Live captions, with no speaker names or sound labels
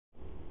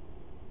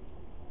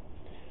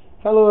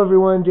Hello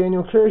everyone,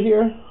 Daniel Kerr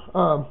here.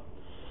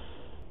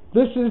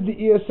 This is the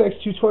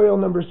ESX tutorial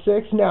number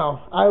 6.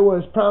 Now, I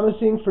was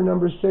promising for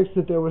number 6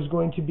 that there was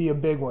going to be a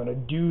big one, a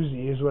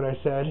doozy is what I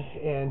said,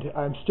 and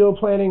I'm still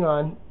planning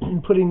on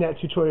putting that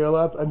tutorial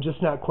up. I'm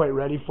just not quite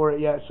ready for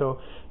it yet, so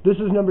this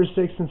is number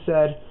 6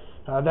 instead.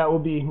 That will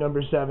be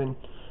number 7.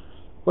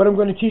 What I'm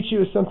going to teach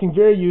you is something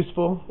very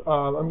useful.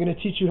 I'm going to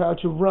teach you how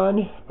to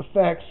run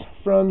effects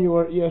from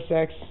your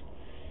ESX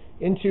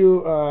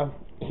into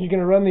you're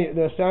going to run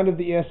the sound of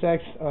the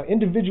ESX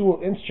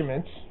individual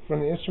instruments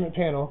from the instrument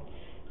panel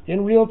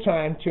in real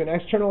time to an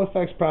external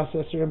effects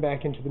processor and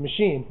back into the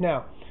machine.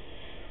 Now,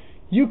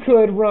 you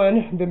could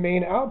run the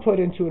main output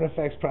into an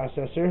effects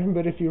processor,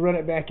 but if you run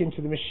it back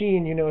into the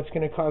machine, you know it's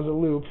going to cause a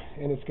loop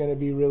and it's going to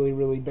be really,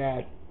 really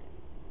bad.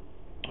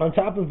 On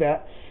top of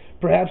that,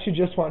 perhaps you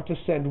just want to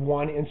send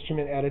one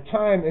instrument at a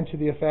time into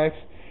the effects,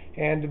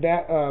 and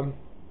that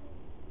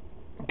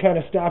kind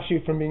of stops you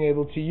from being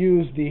able to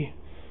use the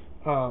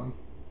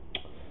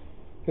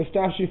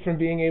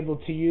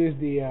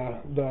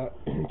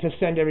to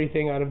send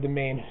everything out of the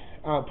main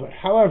output.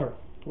 However,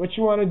 what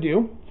you want to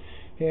do,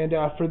 and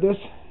for this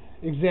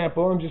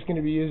example, I'm just going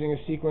to be using a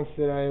sequence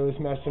that I was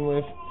messing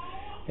with,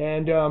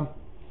 and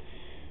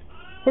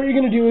what you're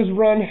going to do is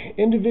run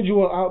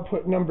individual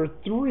output number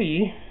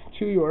 3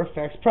 to your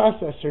effects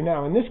processor.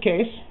 Now, in this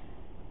case,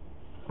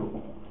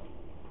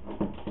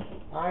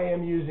 I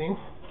am using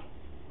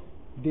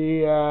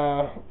the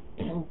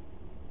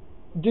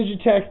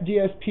Digitech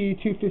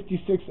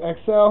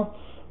DSP-256XL,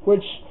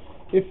 which,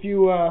 if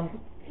you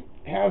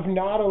have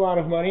not a lot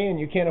of money and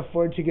you can't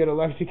afford to get a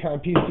Lexicon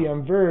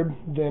PCM Verb,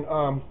 then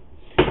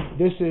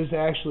this is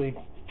actually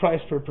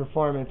priced for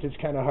performance. It's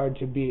kind of hard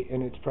to beat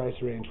in its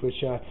price range,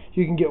 which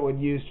you can get one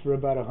used for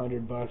about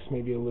 $100,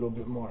 maybe a little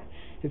bit more.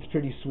 It's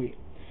pretty sweet.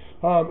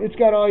 It's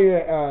got all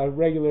your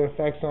regular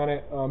effects on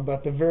it,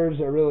 but the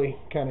verbs are really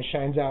kind of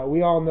shines out.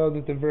 We all know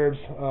that the verbs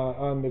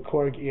on the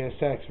Korg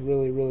ESX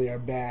really are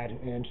bad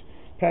and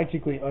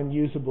practically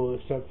unusable,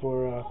 except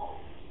for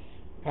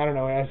I don't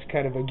know, as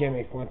kind of a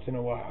gimmick once in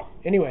a while.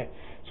 Anyway,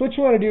 so what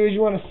you want to do is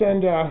you want to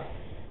send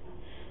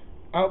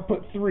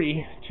output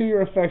 3 to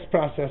your effects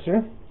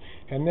processor,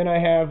 and then I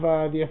have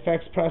the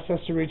effects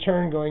processor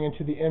return going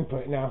into the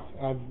input. Now,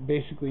 I'm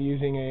basically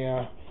using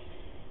a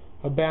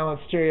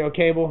balanced stereo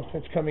cable.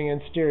 It's coming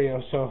in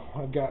stereo, so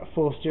I've got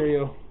full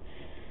stereo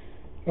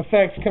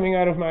effects coming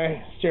out of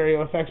my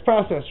stereo effects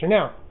processor.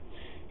 Now,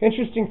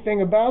 interesting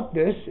thing about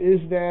this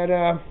is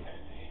that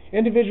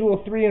individual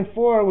 3 and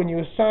 4, when you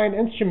assign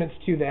instruments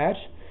to that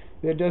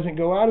doesn't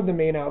go out of the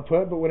main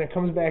output, but when it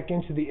comes back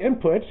into the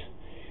input,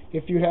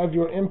 if you have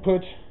your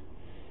input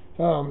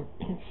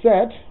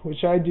set,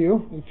 which I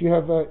do, if you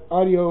have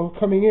audio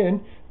coming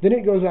in, then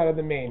it goes out of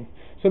the main.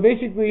 So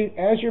basically,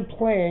 as you're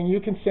playing,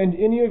 you can send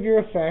any of your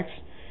effects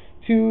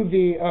to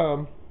the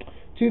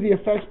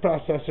effects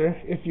processor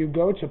if you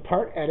go to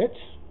Part Edit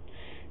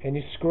and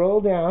you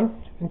scroll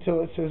down until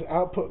it says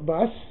Output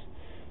Bus.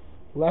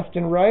 Left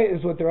and right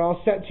is what they're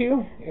all set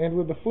to, and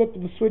with the flip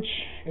of the switch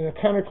in a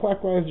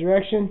counterclockwise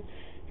direction,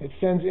 it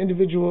sends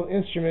individual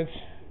instruments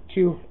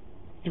to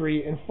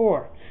 3 and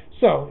 4.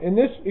 So, in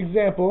this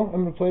example,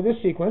 I'm going to play this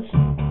sequence.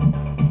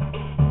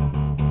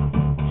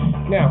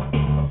 Now,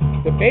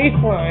 the bass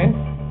line,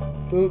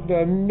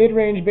 the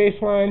mid-range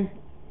bass line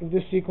of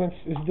this sequence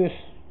is this.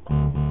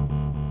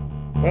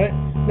 Right?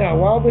 Now,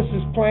 while this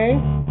is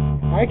playing,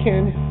 I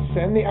can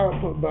send the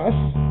output bus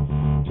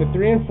to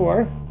 3 and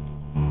 4.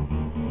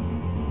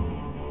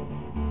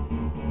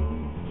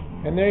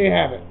 And there you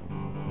have it.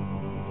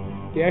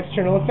 The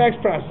external effects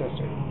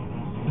processor.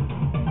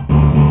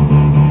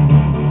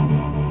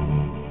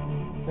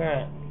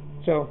 Alright,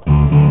 so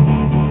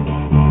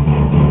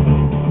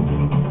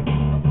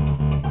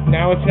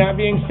now it's not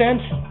being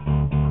sent.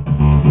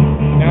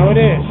 Now it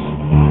is.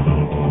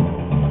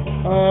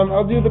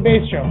 I'll do the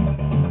bass drum.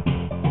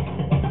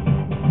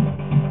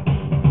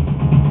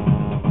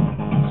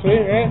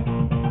 Sweet, right?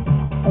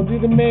 I'll do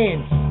the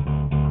mains.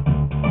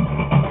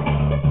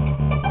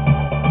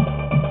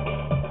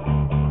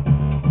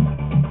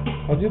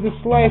 I'll do the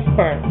slice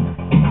part.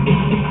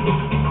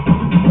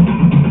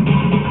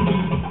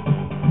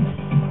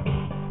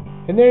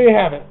 And there you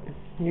have it.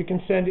 You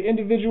can send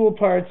individual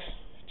parts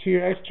to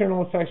your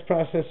external effects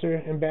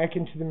processor and back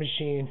into the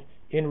machine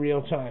in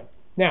real time.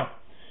 Now,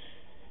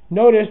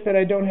 notice that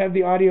I don't have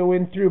the audio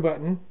in through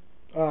button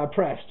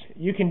pressed.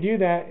 You can do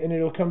that and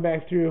it'll come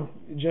back through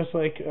just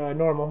like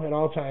normal at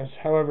all times.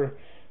 However,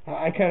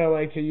 I kind of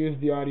like to use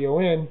the audio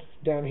in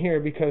down here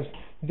because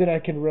then I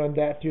can run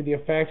that through the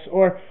effects,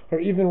 or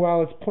even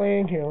while it's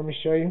playing. Here, let me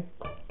show you.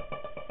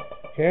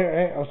 Here,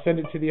 right, I'll send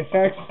it to the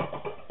effects.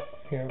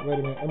 Here, wait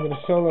a minute. I'm going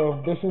to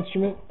solo this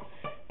instrument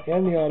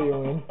and the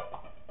audio in.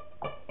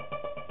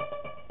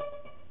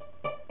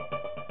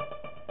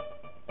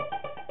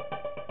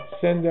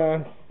 Send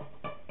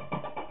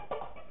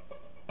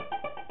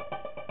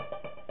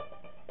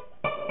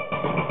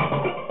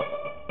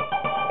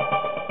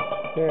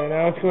there,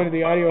 now let's go to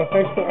the audio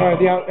effects,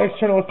 the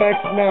external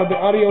effects. Now the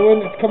audio in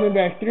that's coming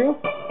back through,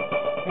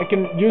 I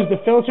can use the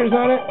filters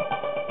on it.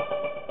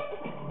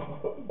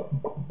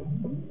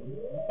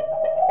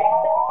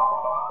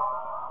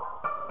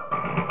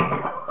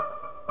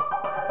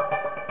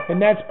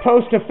 And that's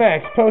post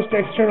effects, post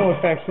external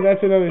effects. So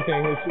that's another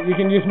thing. You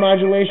can use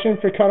modulation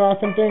for cutoff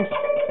and things.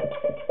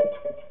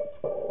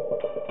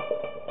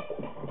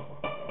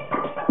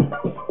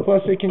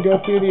 Plus it can go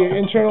through the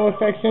internal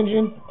effects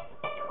engine.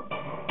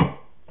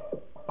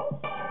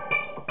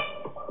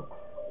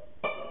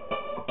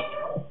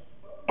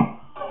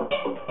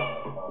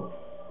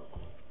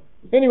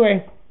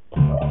 Anyway,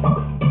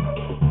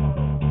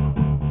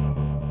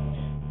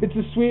 it's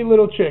a sweet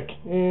little trick,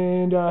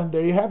 and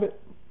there you have it.